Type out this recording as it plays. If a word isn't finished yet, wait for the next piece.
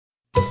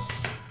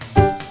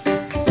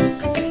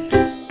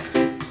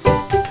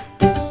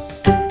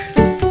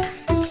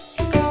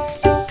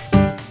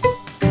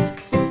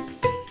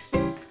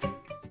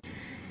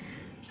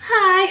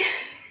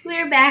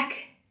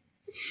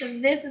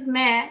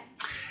Matt.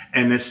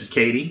 And this is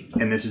Katie,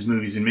 and this is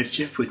Movies and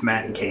Mischief with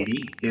Matt and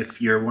Katie. If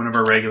you're one of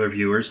our regular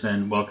viewers,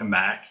 then welcome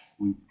back.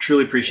 We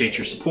truly appreciate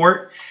your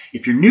support.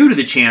 If you're new to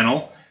the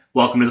channel,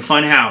 welcome to the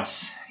Fun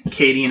House.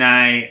 Katie and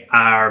I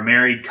are a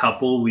married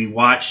couple. We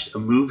watched a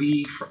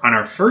movie on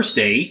our first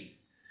date,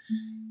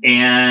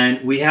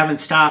 and we haven't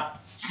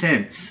stopped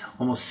since.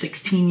 Almost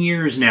 16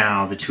 years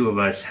now, the two of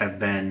us have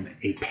been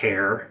a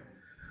pair.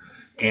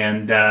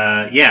 And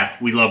yeah,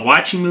 we love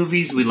watching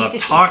movies. We love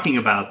talking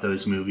about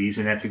those movies.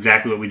 And that's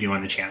exactly what we do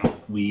on the channel.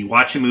 We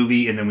watch a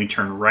movie and then we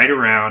turn right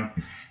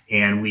around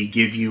and we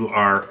give you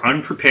our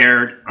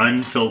unprepared,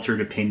 unfiltered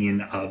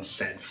opinion of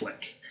said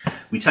flick.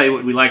 We tell you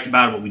what we liked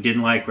about it, what we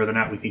didn't like, whether or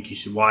not we think you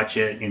should watch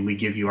it, and we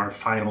give you our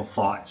final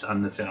thoughts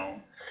on the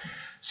film.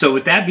 So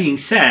with that being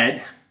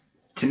said,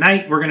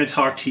 tonight we're going to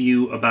talk to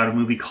you about a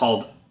movie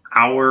called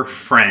Our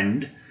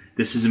Friend.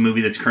 This is a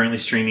movie that's currently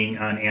streaming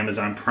on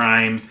Amazon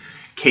Prime.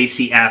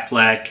 Casey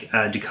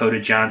Affleck, Dakota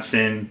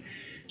Johnson,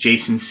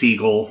 Jason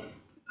Segel,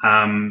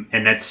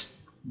 and that's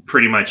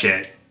pretty much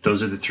it.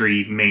 Those are the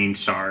three main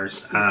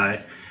stars.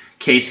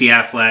 Casey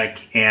Affleck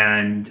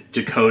and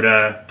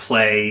Dakota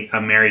play a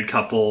married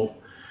couple.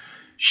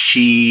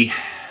 She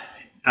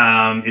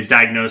is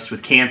diagnosed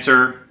with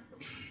cancer,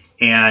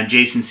 and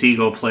Jason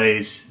Segel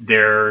plays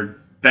their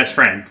best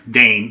friend,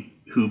 Dane,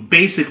 who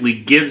basically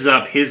gives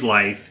up his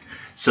life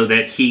so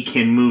that he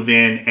can move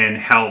in and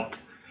help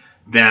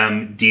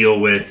them deal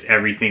with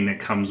everything that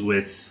comes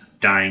with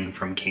dying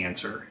from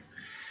cancer.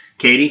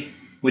 Katie,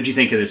 what'd you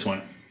think of this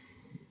one?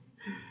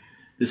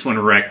 This one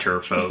wrecked her,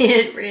 folks.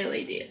 It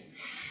really did.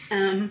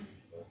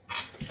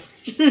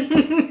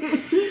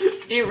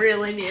 It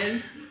really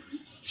did.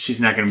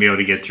 She's not going to be able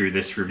to get through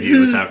this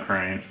review without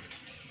crying.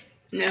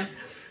 No.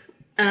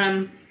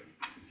 It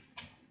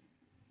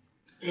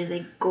is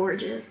a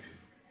gorgeous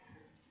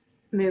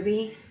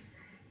movie.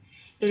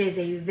 It is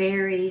a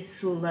very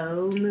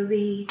slow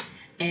movie.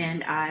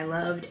 And I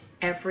loved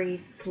every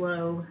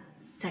slow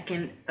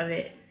second of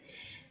it.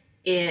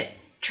 It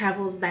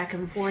travels back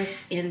and forth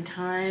in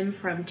time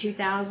from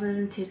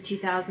 2000 to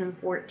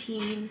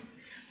 2014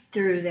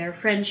 through their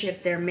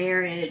friendship, their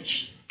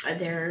marriage,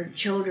 their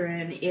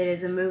children. It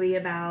is a movie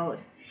about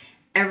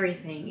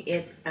everything.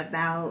 It's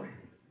about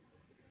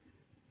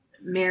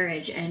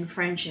marriage and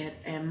friendship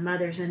and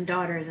mothers and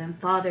daughters and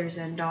fathers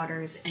and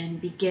daughters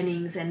and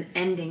beginnings and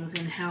endings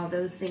and how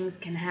those things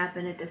can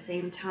happen at the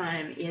same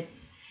time.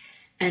 It's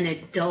an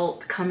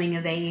adult coming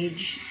of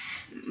age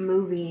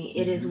movie.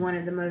 It is one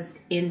of the most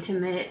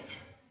intimate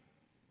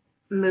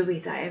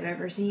movies I have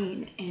ever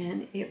seen,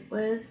 and it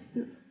was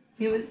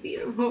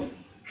beautiful.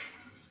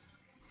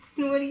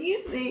 What do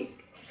you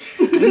think?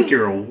 I think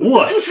you're a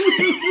wuss.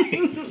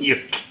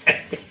 You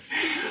okay?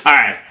 All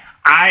right,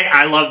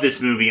 I love this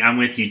movie. I'm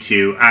with you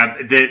too.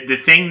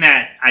 The thing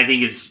that I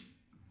think is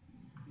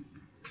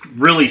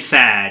really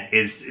sad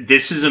is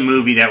this is a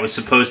movie that was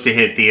supposed to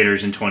hit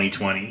theaters in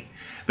 2020.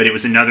 But it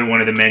was another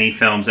one of the many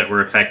films that were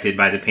affected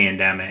by the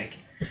pandemic.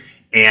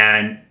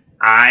 And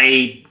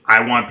I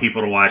want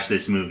people to watch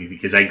this movie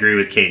because I agree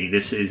with Katie.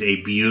 This is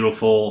a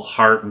beautiful,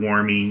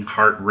 heartwarming,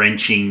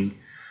 heart-wrenching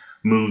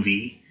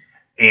movie.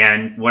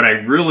 And what I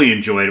really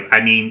enjoyed,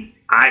 I mean,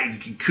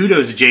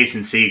 kudos to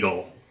Jason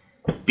Segel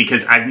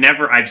because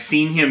I've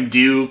seen him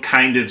do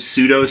kind of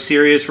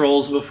pseudo-serious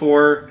roles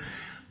before,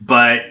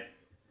 but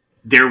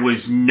there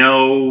was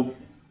nothing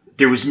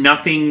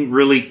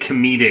really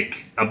comedic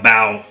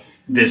about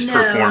this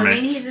performance.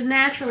 I mean, he's a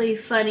naturally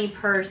funny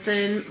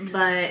person,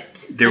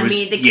 but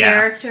the yeah.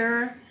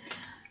 character,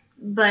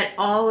 but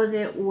all of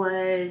it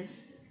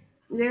was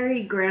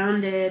very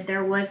grounded.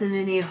 There wasn't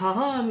any,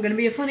 haha, I'm going to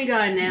be a funny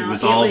guy now. It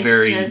was all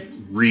very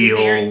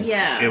real.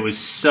 Yeah. It was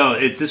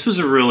this was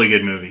a really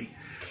good movie.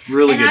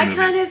 Really good movie. And I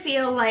kind of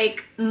feel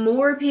like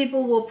more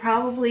people will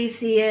probably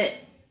see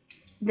it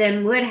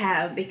than would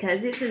have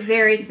because it's a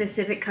very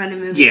specific kind of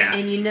movie. Yeah.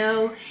 And you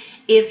know,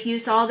 if you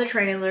saw the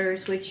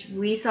trailers, which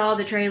we saw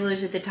the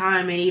trailers at the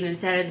time and even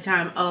said at the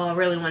time, oh, I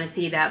really want to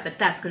see that, but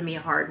that's going to be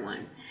a hard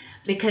one.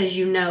 Because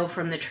you know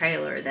from the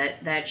trailer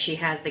that she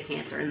has the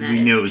cancer and that we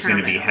knew it was going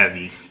to be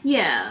heavy.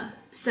 Yeah.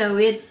 So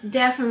it's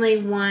definitely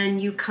one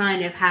you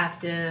kind of have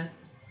to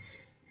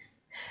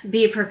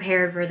be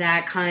prepared for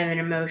that kind of an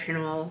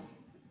emotional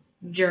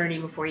journey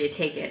before you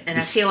take it. And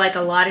I feel like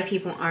a lot of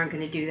people aren't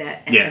going to do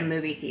that at the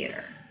movie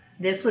theater.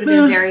 This would have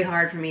been very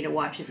hard for me to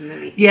watch at the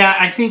movie theater. Yeah,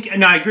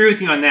 I agree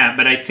with you on that,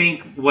 but I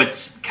think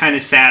what's kind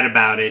of sad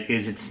about it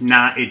is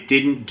it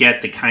didn't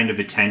get the kind of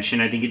attention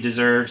I think it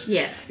deserves.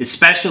 Yeah.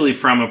 Especially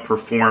from a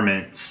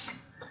performance.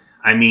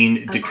 I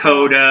mean,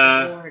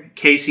 Dakota,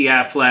 Casey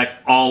Affleck,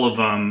 all of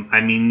them,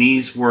 I mean,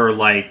 these were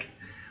like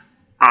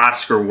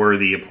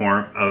Oscar-worthy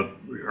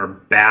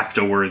or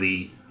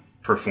BAFTA-worthy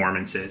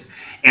performances.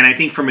 And I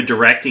think from a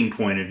directing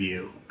point of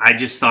view, I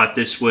just thought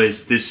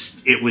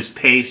it was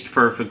paced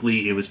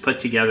perfectly, it was put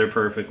together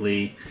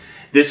perfectly.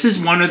 This is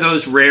one of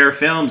those rare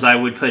films I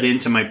would put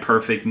into my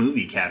perfect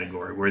movie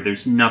category where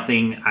there's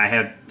nothing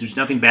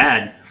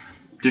bad.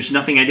 There's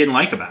nothing I didn't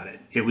like about it.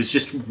 It was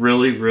just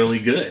really, really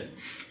good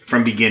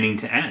from beginning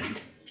to end.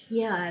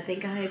 Yeah, I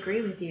think I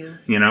agree with you.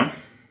 You know?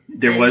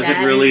 There wasn't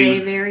that really...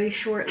 is a very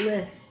short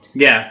list.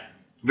 Yeah,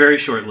 very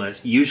short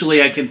list.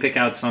 Usually I can pick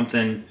out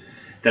something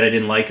that I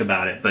didn't like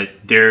about it, but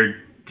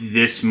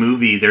this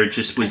movie, there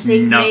just was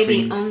nothing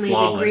maybe only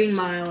flawless. The Green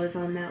Mile is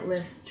on that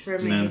list for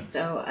me, No.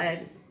 so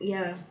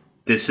yeah.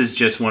 This is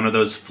just one of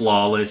those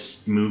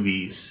flawless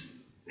movies,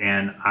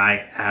 and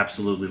I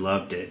absolutely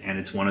loved it. And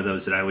it's one of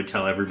those that I would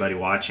tell everybody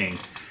watching,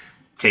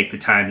 take the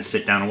time to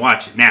sit down and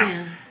watch it.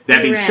 Now,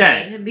 that being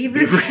said, be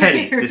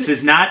ready. This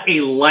is not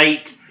a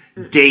light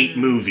date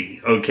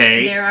movie,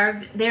 okay?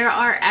 There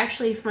are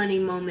actually funny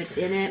moments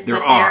in it, there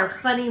but are. There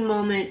are funny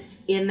moments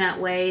in that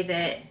way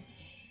that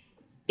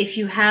if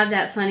you have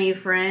that funny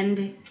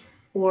friend,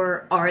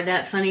 or are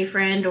that funny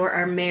friend, or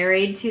are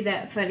married to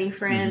that funny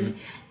friend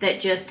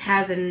that just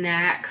has a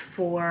knack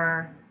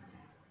for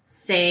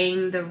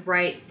saying the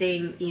right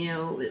thing, you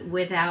know,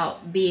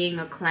 without being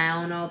a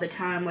clown all the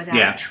time,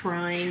 without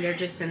trying. They're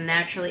just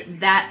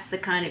that's the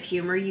kind of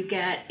humor you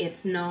get.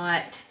 It's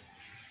not...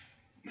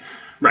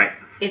 Right.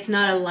 It's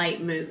not a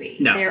light movie.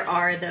 No. There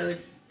are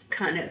those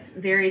kind of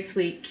very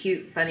sweet,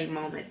 cute, funny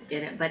moments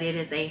in it, but it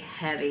is a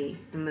heavy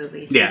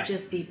movie, so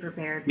just be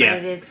prepared. But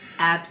it is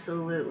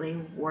absolutely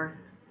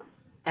worth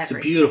every It's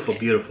a beautiful,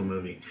 beautiful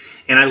movie.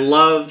 And I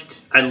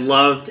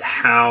loved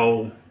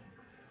how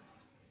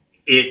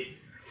it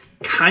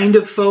kind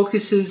of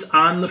focuses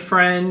on the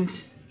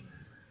friend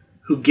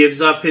who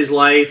gives up his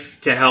life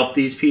to help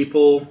these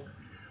people,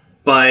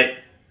 but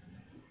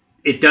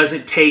it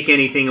doesn't take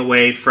anything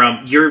away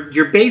from...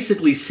 You're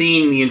basically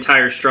seeing the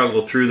entire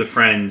struggle through the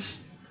friends.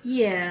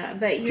 Yeah,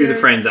 but through the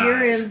friends' eyes.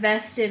 You're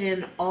invested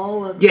in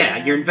all of them.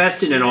 Yeah, you're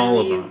invested in all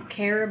of them. You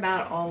care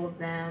about all of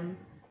them.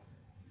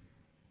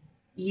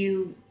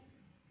 You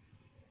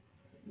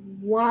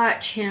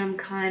watch him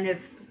kind of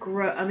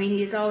grow. I mean,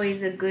 he's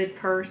always a good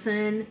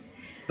person.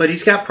 But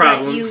he's got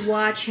problems. But you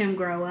watch him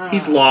grow up.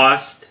 He's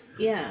lost.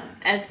 Yeah,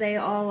 as they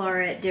all are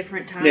at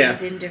different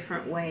times in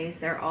different ways.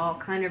 They're all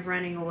kind of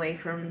running away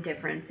from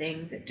different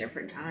things at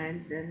different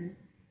times.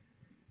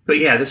 But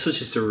yeah, this was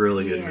just a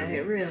really good movie. Yeah,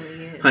 it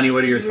really is. Honey,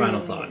 what are your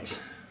final thoughts?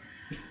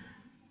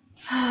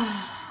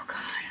 Oh, God.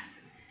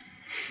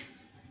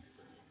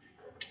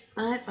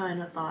 My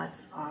final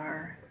thoughts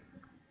are...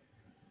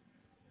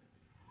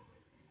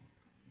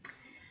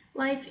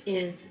 Life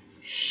is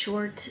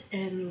short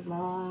and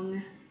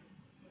long.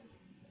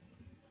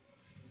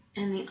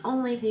 And the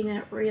only thing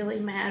that really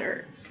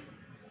matters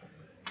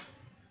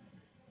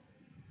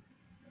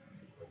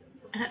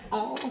at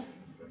all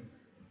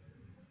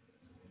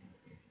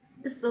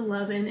is the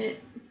love in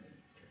it.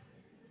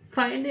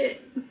 Find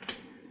it,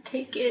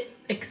 take it,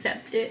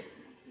 accept it.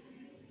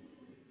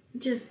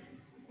 Just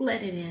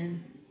let it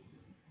in.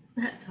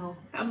 That's all.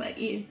 How about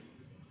you?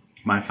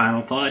 My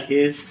final thought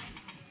is...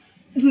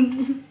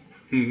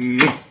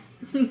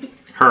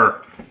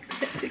 her.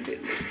 That's a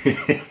good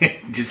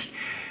one.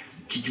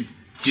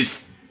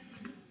 Just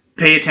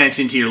pay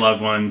attention to your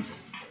loved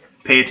ones.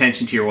 Pay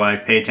attention to your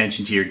wife. Pay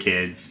attention to your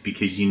kids,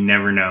 because you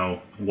never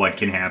know what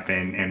can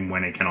happen and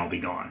when it can all be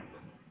gone.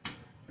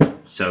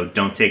 So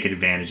don't take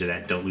advantage of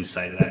that. Don't lose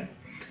sight of that.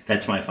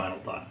 That's my final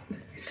thought.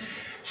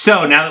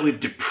 So now that we've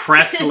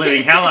depressed the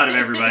living hell out of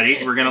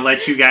everybody, we're going to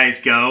let you guys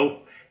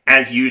go.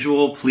 As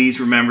usual, please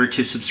remember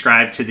to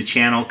subscribe to the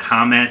channel,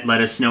 comment, let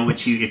us know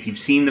if you've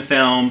seen the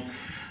film,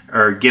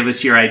 or give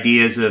us your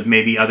ideas of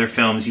maybe other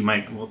films you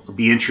might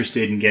be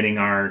interested in getting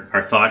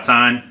our thoughts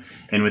on.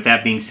 And with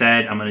that being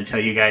said, I'm going to tell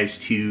you guys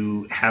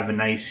to have a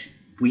nice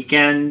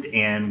weekend,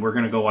 and we're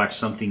going to go watch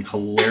something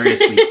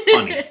hilariously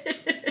funny.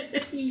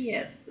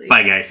 Yes, please.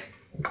 Bye, guys.